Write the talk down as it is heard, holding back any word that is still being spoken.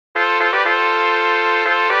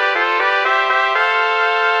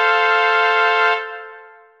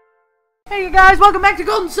guys, welcome back to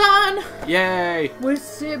Golden Sun! Yay! With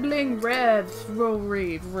Sibling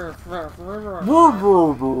Revelry.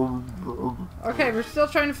 Okay, we're still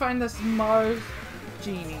trying to find this Mars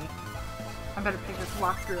Djinni. I better pick this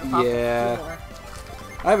walkthrough up off the floor.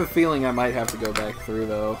 I have a feeling I might have to go back through,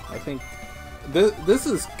 though. I think this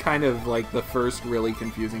is kind of like the first really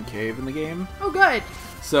confusing cave in the game. Oh, good!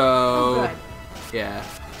 So, oh, good. Yeah.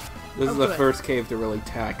 This is the first cave to really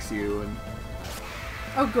tax you and...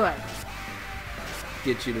 Oh, good.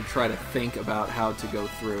 Get you to try to think about how to go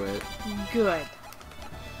through it. Good.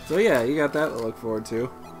 So yeah, you got that to look forward to.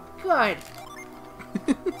 Good.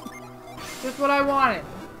 Just what I wanted.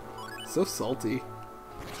 So salty.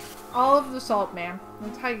 All of the salt, man.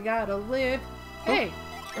 That's how you gotta live. Oh, hey!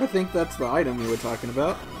 I think that's the item you were talking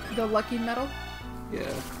about. The lucky metal?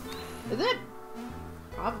 Yeah. Is it?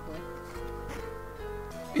 Probably.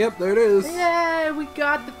 Yep, there it is. Yay, we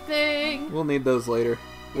got the thing. We'll need those later.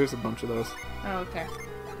 There's a bunch of those. Oh, okay.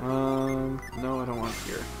 No, I don't want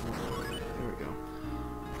here. There we go.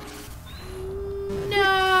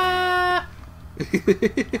 No.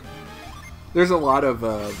 There's a lot of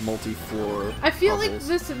multi-floor I feel puzzles.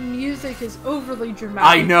 like this music is overly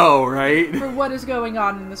dramatic. I know, right? For what is going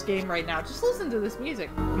on in this game right now. Just listen to this music.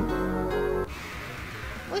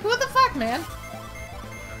 Like, what the fuck, man?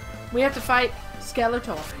 We have to fight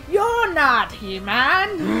Skeletor. You're not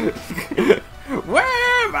He-Man! Where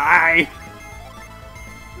am I?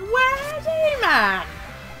 Where's He-Man?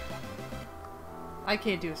 I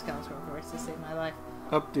can't do a Skeletor voice to save my life.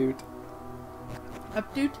 Up, dude.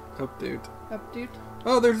 Up, dude? Up, dude. Up, dude?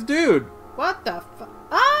 Oh, there's dude! What the fuck?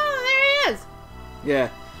 Oh, there he is! Yeah.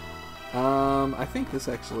 I think this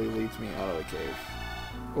actually leads me out of the cave.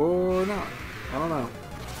 Or not. I don't know.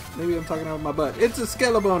 Maybe I'm talking out of my butt. It's a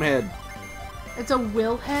Skelebone head! It's a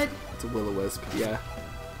Will head? It's a Will-O-Wisp, yeah.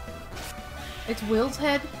 It's Will's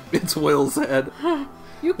head? It's Will's head.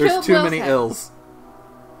 You There's killed too Will's many head. ills.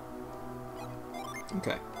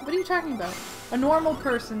 Okay. What are you talking about? A normal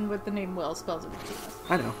person with the name Will spells it with two S.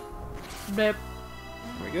 I know. Blip.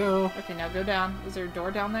 There we go. Okay, now go down. Is there a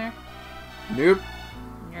door down there? Nope.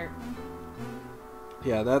 Nope.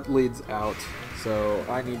 Yeah, that leads out, so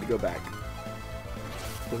I need to go back.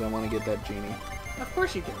 Because I want to get that Djinni. Of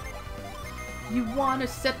course you do. You want to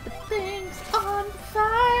set the things on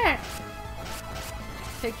fire!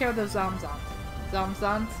 Take care of those Zomzons.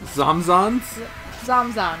 Zomzons? Zomzons?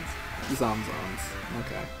 Zomzons. Zomzons.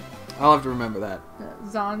 Okay. I'll have to remember that.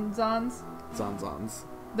 Zonzons? Zonzons.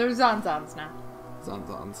 They're Zonzons now.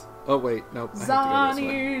 Zonzons. Oh, wait. Nope. I have to go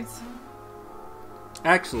this way. Zonnies!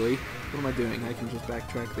 Actually, what am I doing? I can just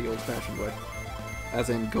backtrack the old-fashioned way. As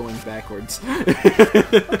in going backwards.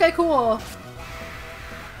 Okay, cool.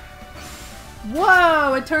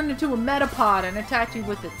 Whoa! It turned into a Metapod and attacked you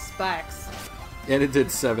with its spikes. And it did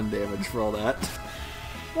 7 damage for all that.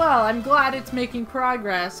 Well, I'm glad it's making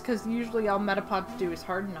progress, because usually all Metapods do is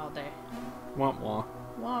harden all day. Womp womp.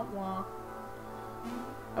 Wah wah.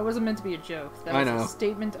 That wasn't meant to be a joke. That I was know. a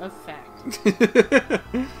statement of fact.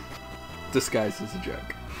 Disguised as a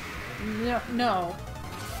joke. No.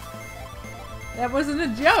 That wasn't a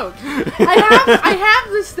joke. I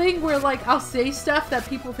have this thing where, like, I'll say stuff that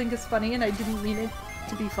people think is funny and I didn't mean it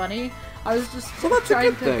to be funny. I was just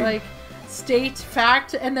trying to, like, state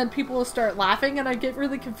fact, and then people will start laughing and I get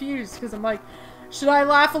really confused because I'm like, should I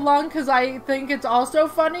laugh along because I think it's also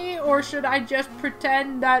funny, or should I just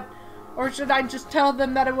pretend that, or should I just tell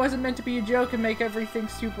them that it wasn't meant to be a joke and make everything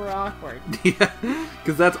super awkward? Yeah,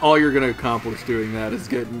 because that's all you're going to accomplish doing that, is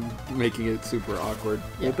making it super awkward.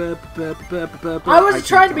 Yeah. I was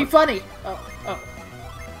trying to be funny. Oh.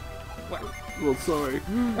 What? Well, sorry.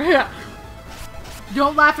 Yeah.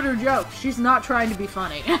 Don't laugh at her joke. She's not trying to be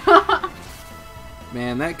funny.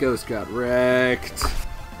 Man, that ghost got wrecked.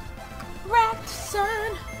 Wrecked,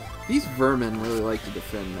 son. These vermin really like to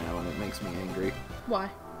defend now, and it makes me angry. Why?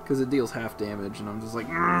 Because it deals half damage, and I'm just like,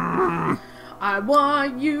 "Grrr." I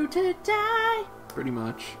want you to die. Pretty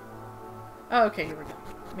much. Oh, okay, here we go.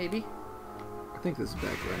 Maybe. I think this is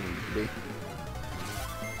back where I need to be.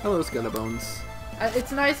 Hello, Skelebones.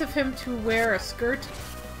 It's nice of him to wear a skirt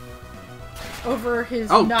over his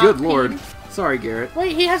Oh, not good peen. lord. Sorry, Garrett.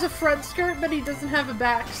 Wait, he has a front skirt, but he doesn't have a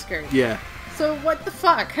back skirt. Yeah. So what the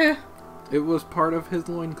fuck? It was part of his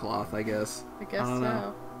loincloth, I guess. I guess don't so.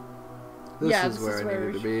 know. This is where I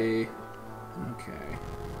needed to be. Okay.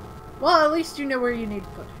 Well, at least you know where you need to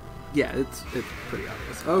put it. Yeah, it's pretty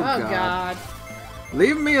obvious. Oh, God.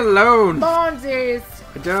 Leave me alone! Bonzies!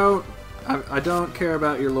 I don't care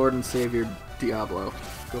about your Lord and Savior, Diablo.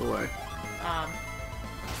 Go away.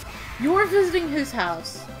 You're visiting his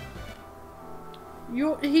house.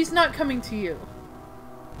 He's not coming to you.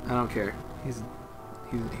 I don't care. He's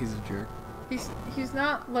a jerk. He's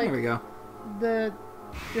not like There we go. the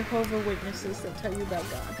Jehovah Witnesses that tell you about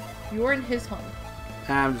God. You're in his home.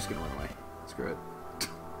 I'm just gonna run away. Screw it.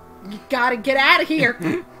 You gotta get out of here.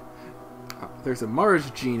 Oh, there's a Mars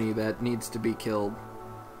genie that needs to be killed.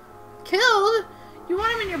 Killed? You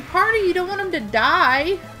want him in your party? You don't want him to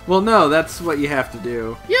die. Well, no, that's what you have to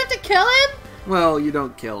do. You have to kill him? Well, you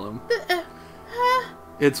don't kill him.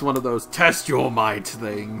 It's one of those test your might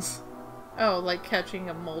things. Oh, like catching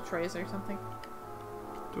a Moltres or something?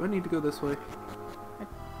 Do I need to go this way?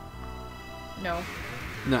 No.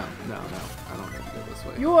 No. I don't need to go this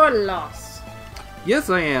way. You're lost.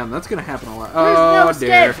 Yes, I am. That's gonna happen a lot. There's Oh, no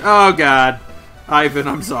dear. escape. Oh, God. Ivan,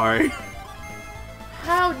 I'm sorry.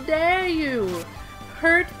 How dare you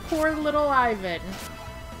hurt poor little Ivan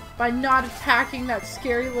by not attacking that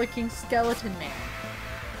scary-looking skeleton man?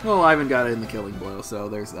 Well, Ivan got it in the killing blow, so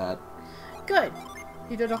there's that. Good.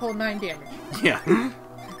 He did a whole 9 damage. Yeah.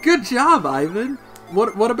 Good job, Ivan.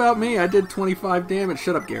 What about me? I did 25 damage.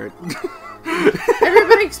 Shut up, Garrett.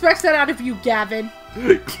 Everybody expects that out of you, Gavin.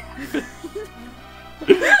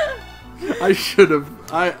 I should have.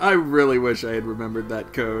 I really wish I had remembered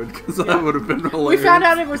that code, because that would have been hilarious. We found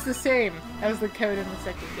out it was the same as the code in the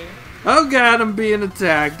second game. Oh God, I'm being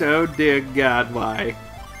attacked. Oh dear God, why?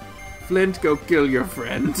 Flint, go kill your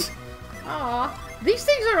friend. Aw. These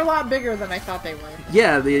things are a lot bigger than I thought they were.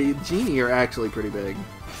 Yeah, the genie are actually pretty big.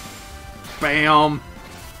 Bam!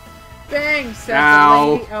 Bang, said Ow.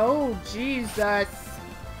 the lady. Oh, Jesus.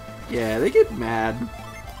 Yeah, they get mad.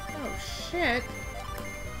 Oh, shit.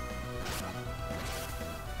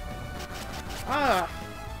 Ah.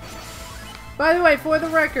 By the way, for the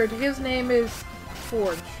record, his name is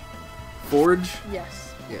Forge. Forge?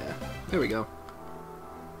 Yes. Yeah, there we go.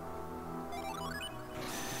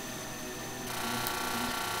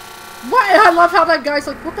 What? I love how that guy's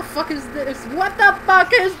like, what the fuck is this? What the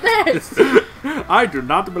fuck is this? I do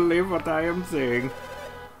not believe what I am saying.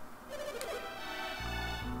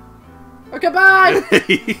 Okay, bye!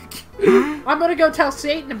 I'm gonna go tell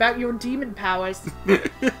Satan about your demon powers.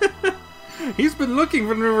 He's been looking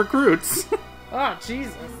for new recruits. Oh,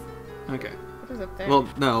 Jesus. Okay. What is up there? Well,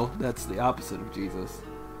 no, that's the opposite of Jesus.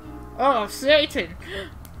 Oh, Satan.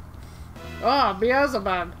 Oh,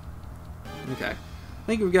 Beelzebub. Okay. I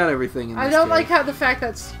think we've got everything in this I don't game. like how the fact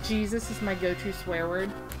that Jesus is my go-to swear word.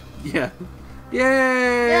 Yeah.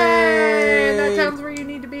 Yay! Yay! That town's where you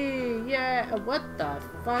need to be. Yeah. What the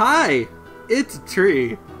fuck? Hi! It's a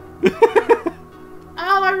tree.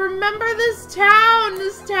 Oh, I remember this town.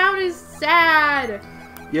 This town is sad.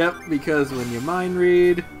 Yep, because when you mind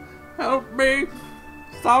read, help me,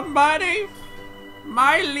 somebody,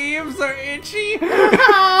 my leaves are itchy.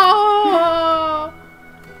 Oh.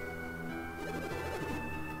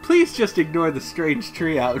 Please just ignore the strange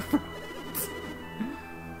tree out front.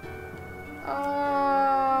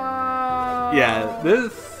 Yeah,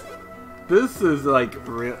 this is like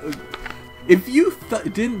real. If you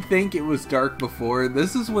didn't think it was dark before,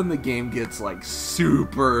 this is when the game gets like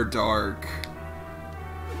super dark.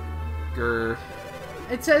 Grr.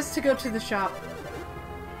 It says to go to the shop.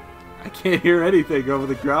 I can't hear anything over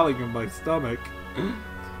the growling in my stomach.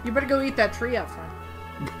 You better go eat that tree out front.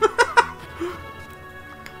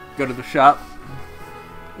 Go to the shop.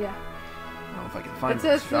 Yeah. I don't know if I can find It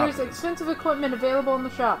says the shop there's expensive equipment available in the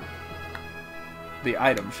shop. The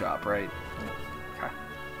item shop, right? Okay.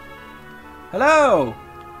 Hello!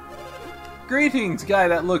 Greetings, guy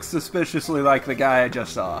that looks suspiciously like the guy I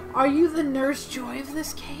just saw. Are you the Nurse Joy of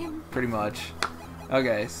this game? Pretty much.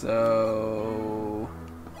 Okay, so...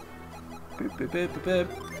 Beep, beep, beep, beep, beep.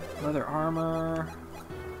 Leather armor.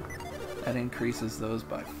 That increases those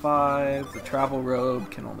by 5. The travel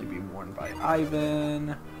robe can only be worn by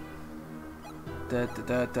Ivan. Da da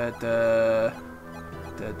da da da.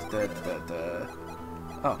 Da da da da da.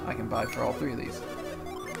 Oh, I can buy for all 3 of these.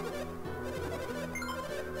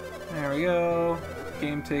 There we go.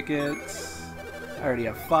 Game tickets. I already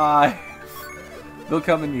have 5. They'll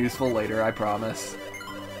come in useful later, I promise.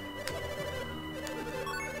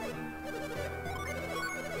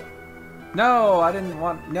 No, I didn't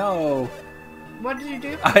want... No. What did you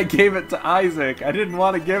do? I gave it to Isaac. I didn't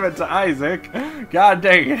want to give it to Isaac. God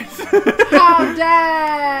dang it. How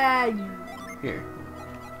dare you! Here.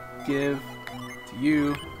 Give to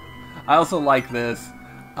you. I also like this.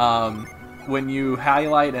 When you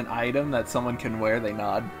highlight an item that someone can wear, they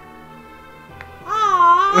nod.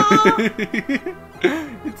 Aww!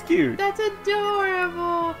 It's cute. That's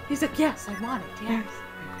adorable! He's like, yes, I want it, yes.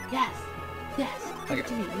 Yes. Yes. Give it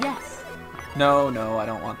to me, yes. No, I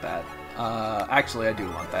don't want that. Actually, I do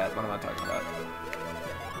want that. What am I talking about?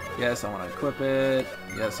 Yes, I want to equip it.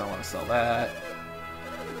 Yes, I want to sell that.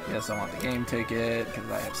 Yes, I want the game ticket,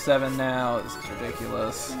 because I have 7 now. This is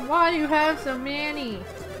ridiculous. Why do you have so many?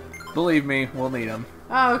 Believe me, we'll need them.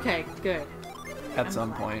 Oh, okay, good. At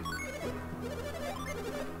some point.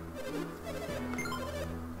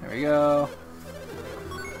 There we go.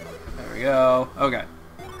 There we go. Okay.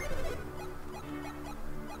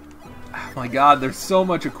 Oh my god, there's so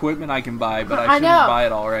much equipment I can buy, but I shouldn't buy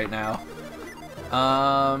it all right now.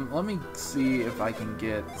 Let me see if I can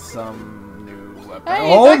get some new weapon.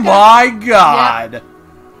 Hey, oh my god!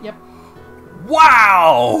 Yep.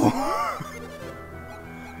 Wow!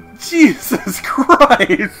 Jesus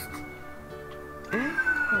Christ!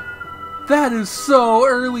 That is so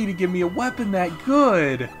early to give me a weapon that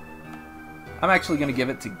good. I'm actually going to give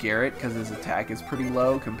it to Garrett because his attack is pretty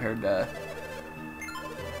low compared to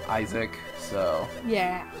Isaac, so...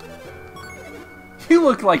 Yeah. You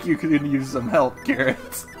look like you could use some help,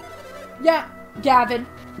 Garrett. Yeah, Gavin.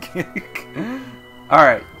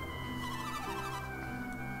 Alright.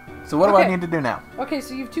 So what do I need to do now? Okay,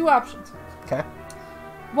 so you have 2 options. Okay.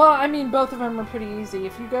 Well, I mean, both of them are pretty easy.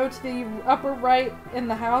 If you go to the upper right in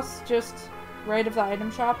the house, just right of the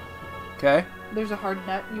item shop, Okay. there's a hard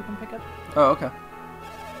nut you can pick up. Oh, okay.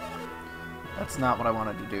 That's not what I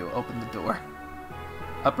wanted to do. Open the door.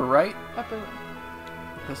 Upper right? Upper right.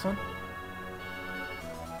 This one?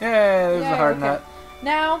 Yay, there's a hard nut.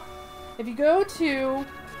 Now, if you go to...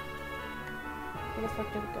 Where the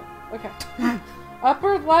fuck did it go? Okay.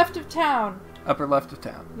 Upper left of town. Upper left of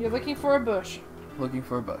town. You're looking for a bush. Looking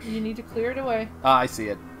for a bush. You need to clear it away. Ah, I see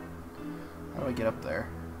it. How do I get up there?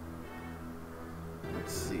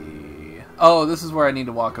 Let's see. Oh, this is where I need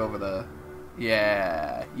to walk over the...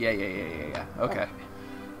 Yeah. Okay.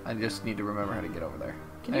 I just need to remember how to get over there.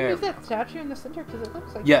 Can you move that statue in the center? Because it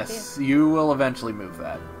looks like yes, you will eventually move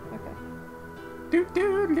that. Okay.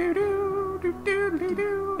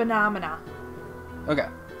 Phenomena. Okay.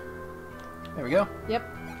 There we go. Yep.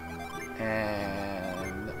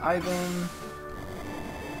 And Ivan.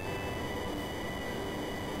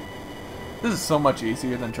 This is so much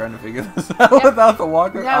easier than trying to figure this out without the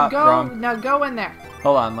walker. Now wrong. Now go in there.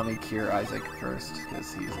 Hold on, let me cure Isaac first,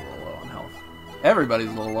 because he's a little low on health. Everybody's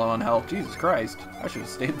a little low on health. Jesus Christ. I should have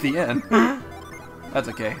stayed at the end. That's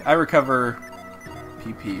okay. I recover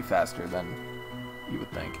PP faster than you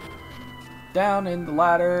would think. Down in the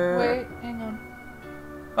ladder. Wait, hang on.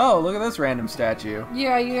 Oh, look at this random statue.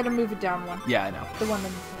 Yeah, you gotta move it down one. Yeah, I know. The one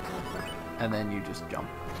that... And then you just jump.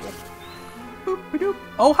 Yep. Boop-a-doop.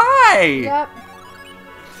 Oh, hi! Yep.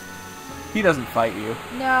 He doesn't fight you.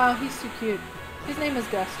 No, he's too cute. His name is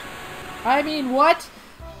Gust. I mean, what?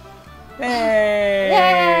 Hey!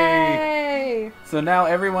 Yay! So now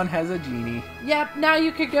everyone has a genie. Yep, now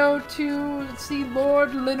you could go to see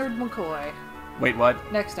Lord Leonard McCoy. Wait,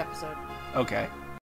 what? Next episode. Okay.